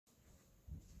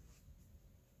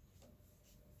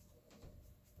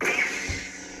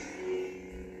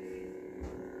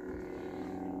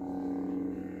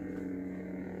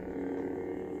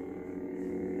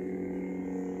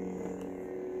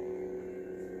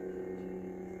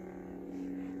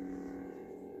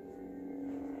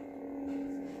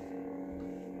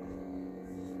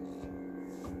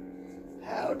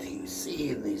do you see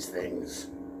in these things?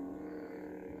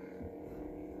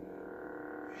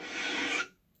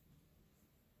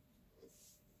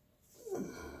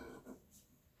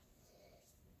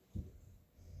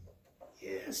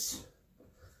 Yes.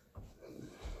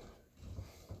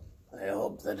 I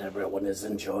hope that everyone is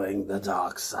enjoying the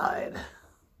dark side.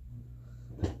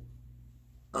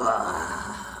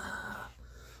 Ah,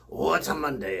 what a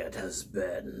Monday it has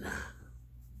been.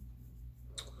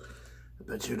 I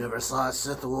bet you never saw a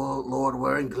Sith Lord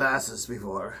wearing glasses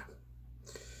before.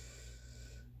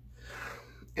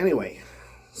 Anyway,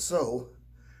 so,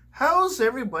 how's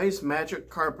everybody's magic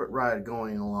carpet ride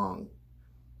going along?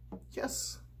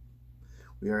 Yes,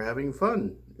 we are having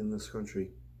fun in this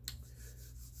country.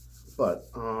 But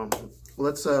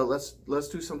let's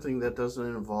do something that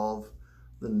doesn't involve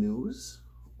the news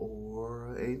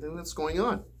or anything that's going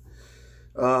on.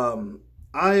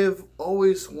 I have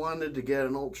always wanted to get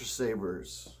an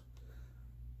Ultrasabers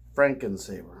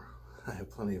Frankensaber. I have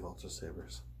plenty of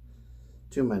Ultrasabers.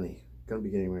 Too many. Gonna be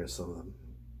getting rid of some of them.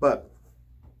 But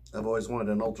I've always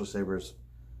wanted an Ultrasabers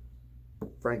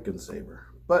Frankensaber.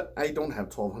 But I don't have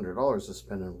 $1,200 to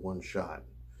spend in one shot,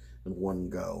 in one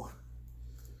go.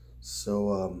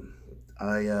 So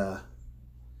I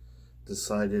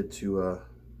decided to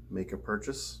make a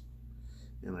purchase,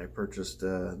 and I purchased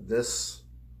this.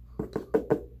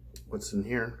 What's in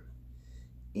here?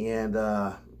 And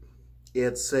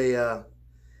it's a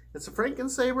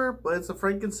Frankensaber, but it's a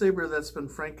Frankensaber that's been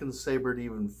Frankensabered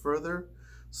even further.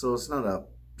 So it's not a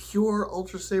pure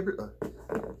Ultrasaber.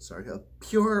 A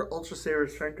pure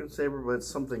Ultrasabers Frankensaber, but it's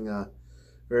something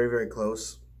very, very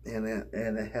close. And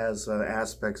it has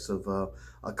aspects of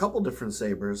a couple different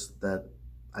sabers that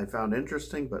I found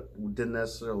interesting, but didn't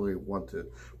necessarily want to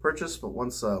purchase. But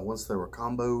once they were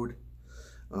comboed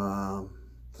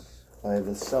by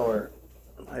the seller,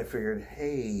 I figured,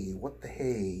 hey, what the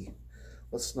hey?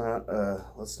 Let's not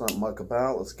muck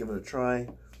about. Let's give it a try.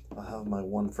 I'll have my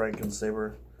one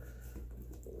Frankensaber,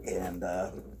 and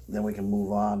then we can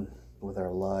move on with our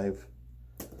lives.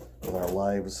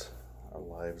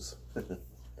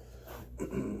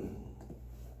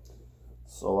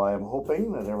 So I am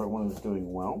hoping that everyone is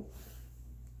doing well.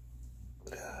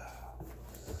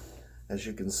 As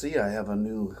you can see, I have a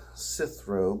new Sith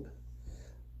robe,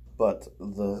 but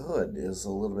the hood is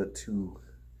a little bit too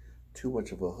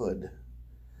much of a hood.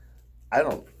 I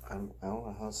don't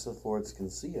know how Sith Lords can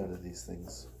see out of these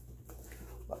things,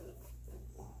 but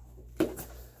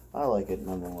I like it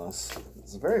nonetheless.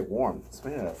 It's very warm. It's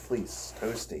made out of fleece,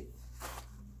 toasty.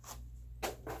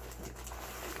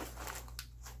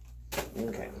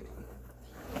 Okay,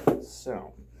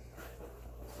 so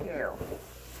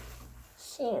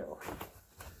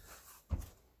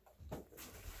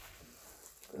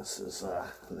this is the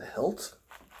hilt,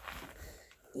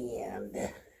 and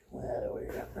what we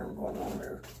got there going on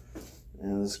there?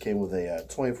 And this came with a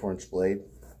 24-inch blade,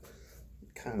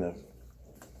 kind of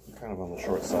on the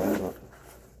short side, but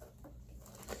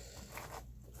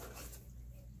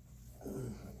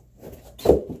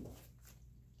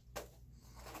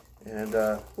and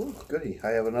ooh, goody! I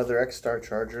have another X-Star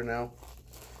charger now.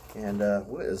 And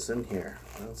what is in here?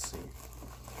 Let's see.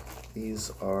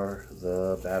 These are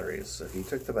the batteries. So he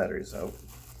took the batteries out,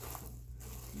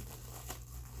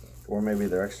 or maybe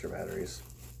they're extra batteries.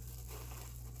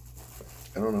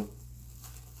 I don't know.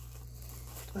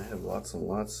 I have lots and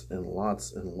lots and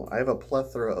lots and I have a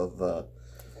plethora of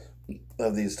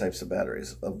these types of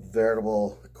batteries, a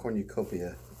veritable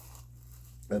cornucopia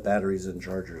of batteries and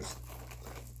chargers.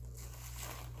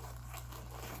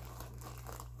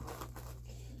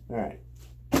 All right,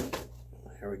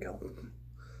 here we go.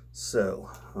 So,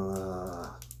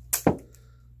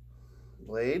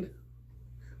 blade,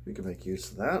 we can make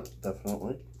use of that,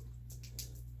 definitely.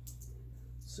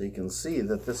 So you can see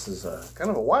that this is a kind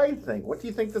of a wide thing. What do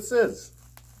you think this is?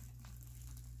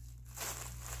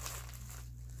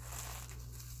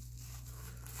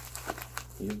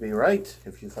 You'd be right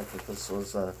if you thought that this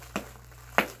was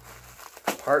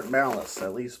part malice,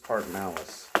 at least part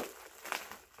malice.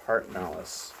 Part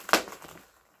malice.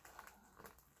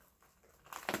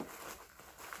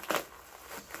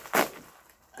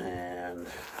 And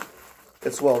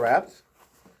it's well wrapped.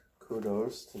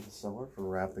 Kudos to the seller for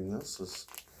wrapping this as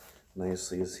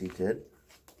nicely as he did.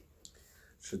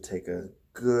 Should take a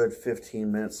good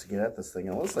 15 minutes to get at this thing.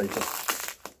 Unless I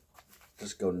just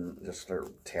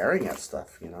start tearing at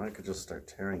stuff, you know. I could just start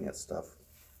tearing at stuff.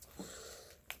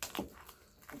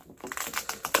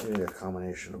 Maybe a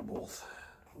combination of both.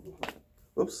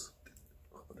 Whoops.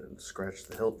 I didn't scratch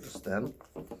the hilt just then.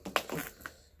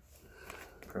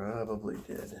 Probably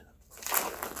did.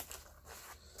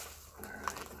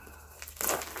 Alright.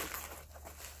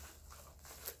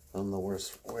 I'm the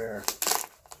worst wear.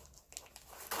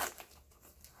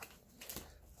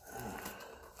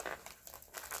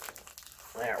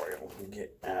 There we go.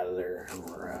 Get out of there and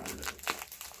around.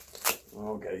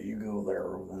 Okay, you go there.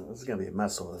 This is going to be a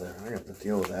mess over there. I have to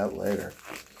deal with that later.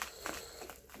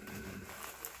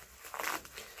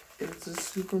 It's a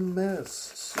super mess.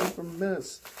 Super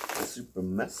mess. Super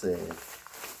messy.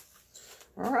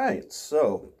 Alright,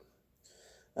 so.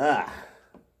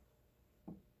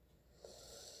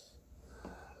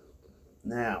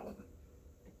 Now,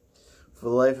 for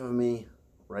the life of me,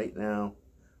 right now,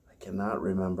 I cannot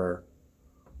remember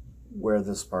where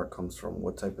this part comes from,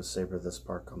 what type of saber this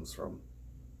part comes from,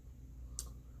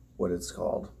 what it's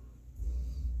called.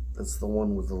 That's the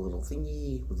one with the little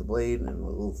thingy with the blade and the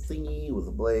little thingy with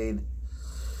the blade.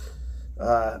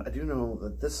 I do know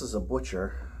that this is a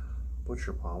butcher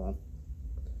pommel,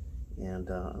 and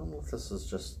I don't know if this is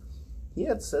just, he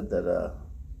had said that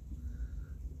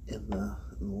in the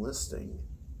listing.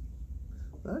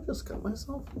 Did I just cut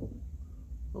myself?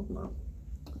 Oh no.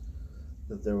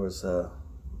 That there was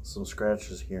some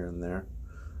scratches here and there.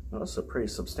 Notice a pretty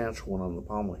substantial one on the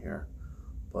pommel here.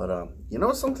 But you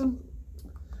know something?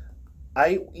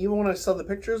 Even when I saw the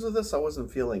pictures of this, I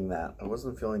wasn't feeling that. I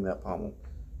wasn't feeling that pommel.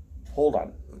 Hold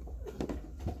on.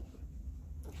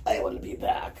 I want to be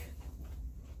back.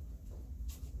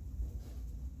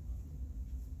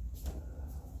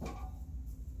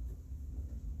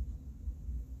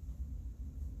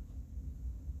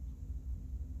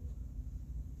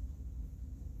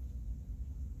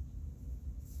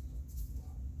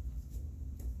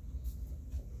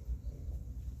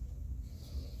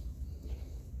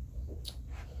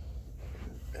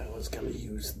 I was going to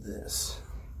use this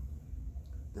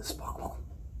pommel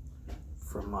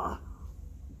from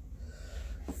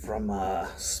a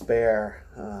spare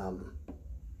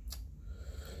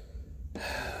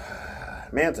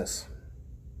mantis.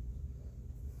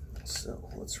 So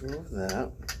let's remove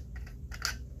that.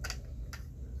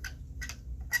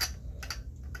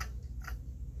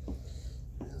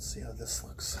 Let's see how this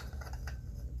looks.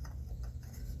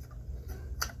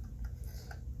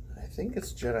 I think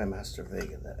it's Jedi Master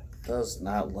Vega that does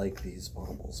not like these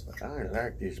pommels, but I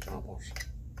like these pommels.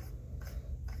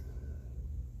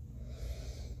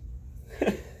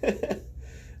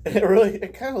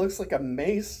 It kind of looks like a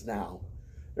mace now.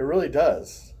 It really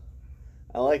does.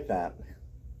 I like that.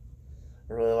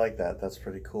 I really like that. That's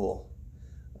pretty cool.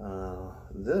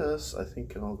 This, I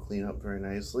think, can all clean up very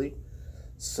nicely.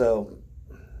 So,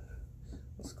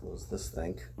 let's close this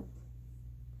thing.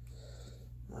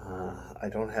 I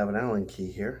don't have an Allen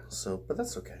key here, but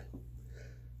that's okay.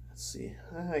 Let's see.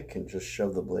 I can just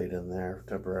shove the blade in there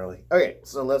temporarily. Okay,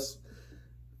 so let's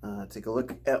take a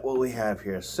look at what we have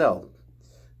here. So,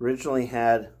 originally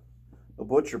had a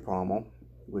butcher pommel,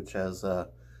 which has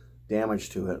damage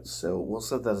to it, so we'll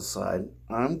set that aside.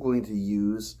 I'm going to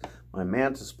use my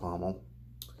mantis pommel.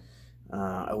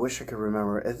 I wish I could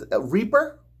remember. A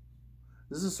Reaper?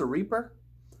 Is this a Reaper?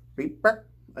 Reaper?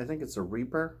 I think it's a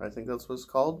Reaper. I think that's what it's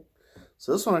called.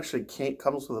 So this one actually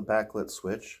comes with a backlit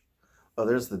switch. Oh,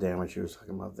 there's the damage you were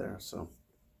talking about there. So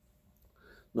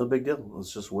no big deal.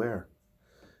 It's just wear.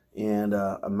 And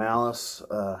a malice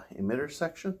emitter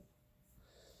section.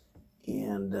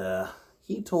 And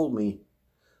he told me,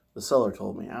 the seller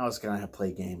told me, I was going to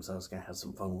play games. I was going to have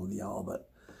some fun with y'all. But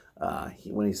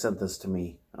when he sent this to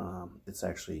me, it's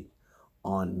actually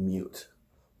on mute.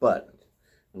 But,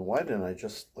 and why didn't I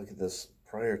just look at this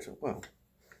prior to, well,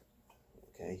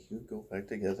 okay, you go back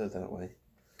together that way.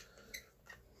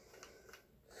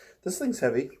 This thing's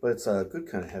heavy, but it's a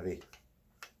good kind of heavy.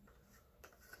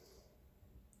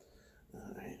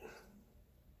 Alright.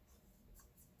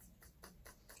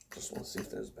 Just want to see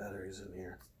if there's batteries in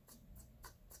here.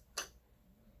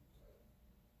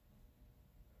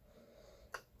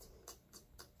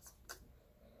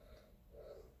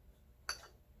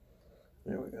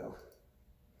 There we go.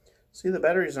 See, the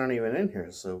batteries aren't even in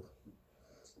here, so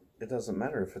it doesn't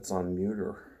matter if it's on mute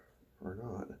or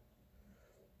not.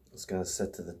 It's going to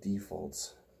set to the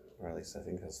defaults, or at least I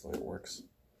think that's the way it works.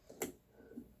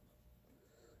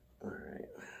 Alright.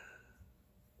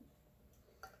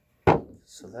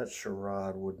 So that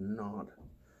charade would not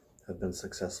have been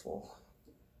successful.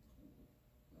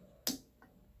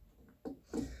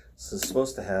 This is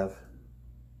supposed to have...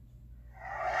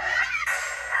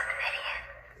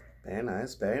 Very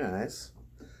nice, very nice.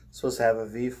 Supposed to have a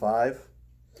V5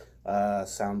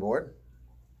 soundboard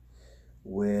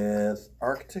with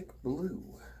Arctic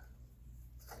Blue.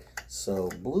 So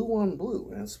blue on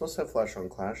blue, and it's supposed to have flash on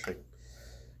clash. I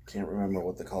can't remember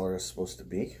what the color is supposed to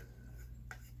be.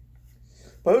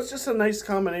 But it was just a nice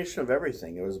combination of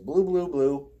everything. It was blue, blue,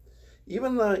 blue,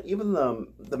 Even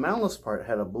the malice part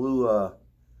had a blue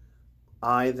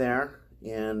eye there,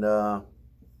 and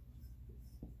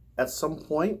at some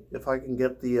point, if I can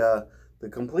get the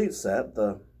complete set,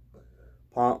 the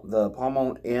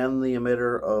pommel and the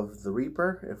emitter of the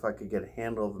Reaper, if I could get a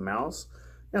handle of the malice,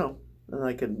 you know, then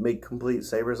I could make complete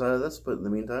sabers out of this. But in the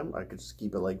meantime, I could just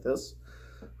keep it like this.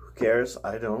 Who cares?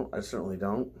 I don't. I certainly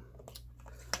don't.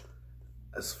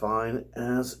 As fine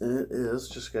as it is.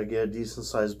 Just gotta get a decent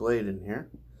sized blade in here.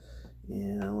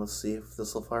 And let's see if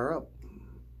this will fire up.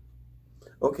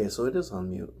 Okay, so it is on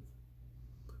mute.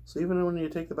 So even when you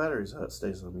take the batteries out, it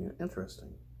stays on mute.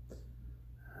 Interesting.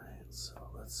 Alright, so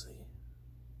let's see.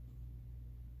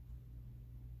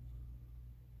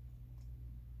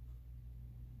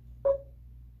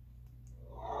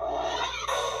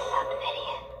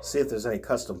 See if there's any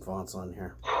custom fonts on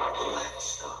here.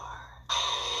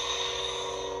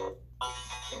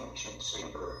 Ancient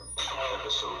Saber,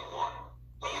 Episode 1,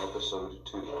 Episode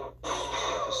 2,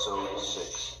 Episode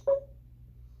 6.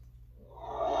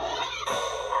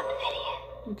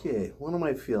 Okay, what am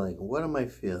I feeling? What am I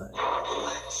feeling?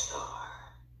 Black Star.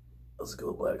 Let's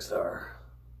go Black Star.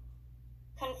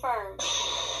 Confirmed.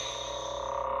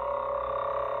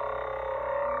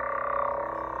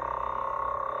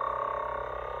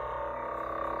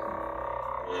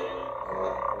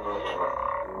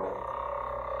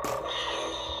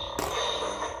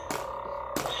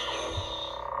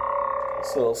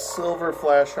 So silver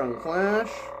flash on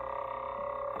clash,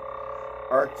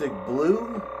 Arctic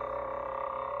blue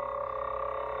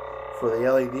for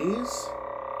the LEDs,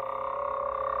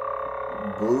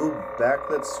 blue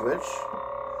backlit switch,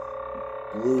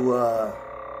 blue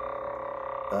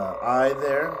eye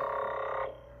there,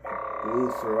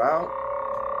 blue throughout.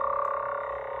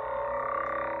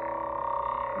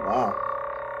 Wow.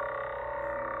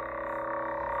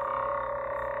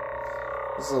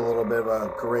 This is a little bit of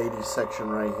a grady section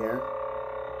right here.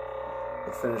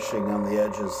 The finishing on the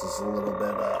edges is a little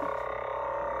bit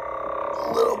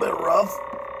rough.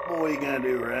 But what are you gonna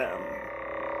do, right?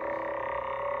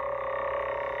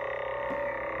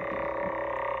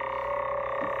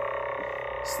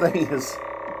 This thing is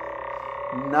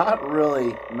not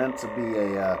really meant to be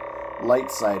a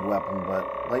light side weapon,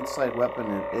 but light side weapon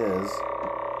it is.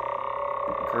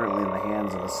 Currently in the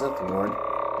hands of a Sith Lord.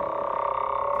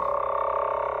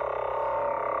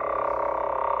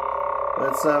 But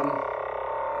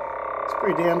it's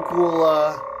pretty damn cool.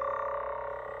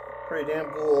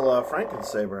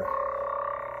 Frankensaber.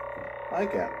 I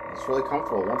like it. It's really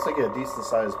comfortable. Once I get a decent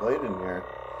sized blade in here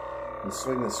and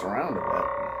swing this around a bit,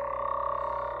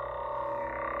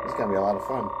 it's gonna be a lot of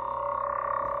fun.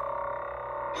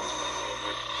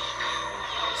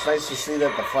 It's nice to see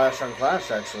that the flash on clash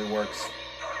actually works.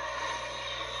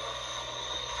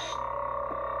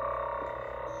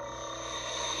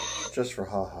 Just for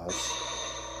ha-has.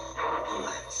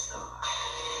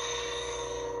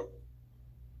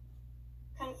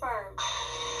 Confirmed.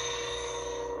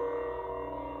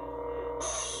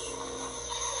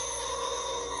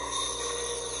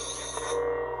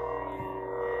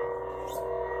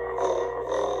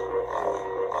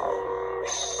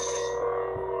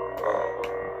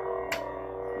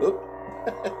 Oop.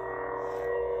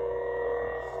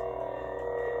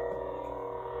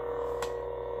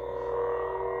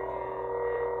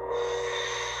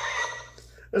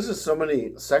 There's just so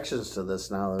many sections to this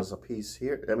now. There's a piece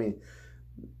here. I mean,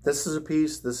 this is a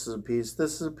piece, this is a piece,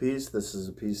 this is a piece, this is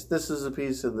a piece, this is a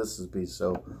piece, and this is a piece.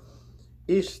 So,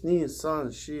 ish, ni,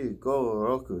 san, shi, go,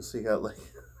 roku. So you got like,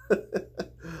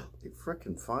 like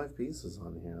freaking 5 pieces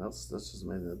on here. That's just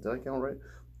amazing. Did I count right?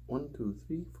 1, 2,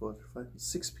 3, 4, 5,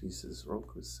 6 pieces.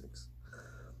 Roku 6.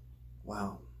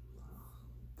 Wow.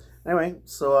 Anyway,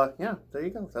 so yeah, there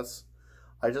you go.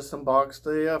 I just unboxed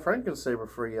a Frankensaber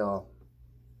for y'all.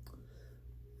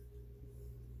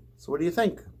 So what do you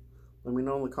think? Let me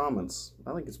know in the comments.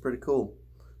 I think it's pretty cool.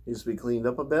 Needs to be cleaned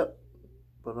up a bit,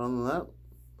 but other than that,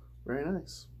 very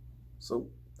nice. So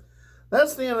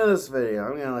that's the end of this video.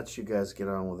 I'm gonna let you guys get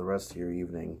on with the rest of your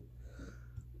evening.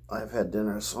 I've had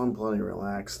dinner, so I'm plenty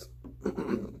relaxed.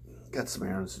 Got some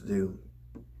errands to do.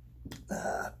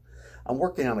 I'm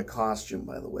working on a costume,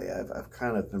 by the way. I've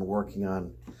kind of been working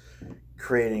on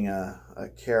creating a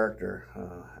character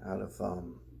out of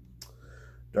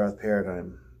Darth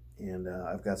Paradigm. And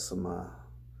I've got some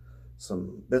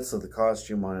bits of the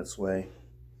costume on its way.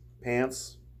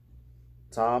 Pants,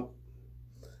 top.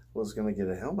 Was going to get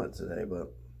a helmet today,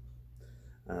 but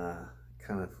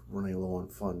kind of running low on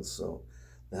funds, so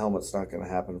the helmet's not going to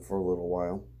happen for a little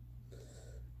while.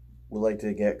 We'd like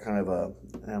to get kind of a,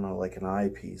 I don't know, like an eye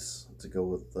piece to go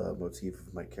with the motif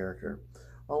of my character.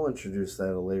 I'll introduce that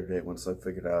at a later date once I've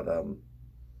figured out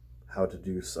how to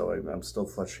do so. I'm still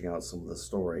fleshing out some of the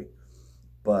story,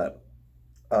 but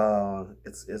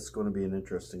it's going to be an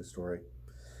interesting story,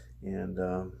 and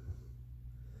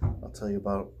I'll tell you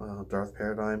about Darth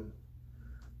Paradigm,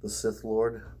 the Sith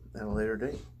Lord, at a later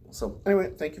date. So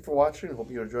anyway, thank you for watching. I hope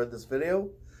you enjoyed this video.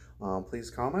 Please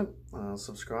comment,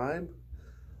 subscribe,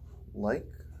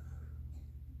 like,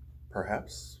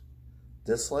 perhaps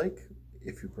dislike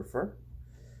if you prefer.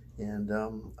 And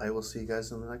I will see you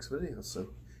guys in the next video. So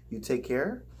you take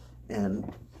care,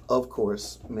 and of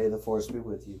course, may the Force be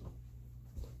with you.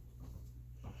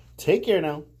 Take care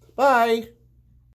now. Bye.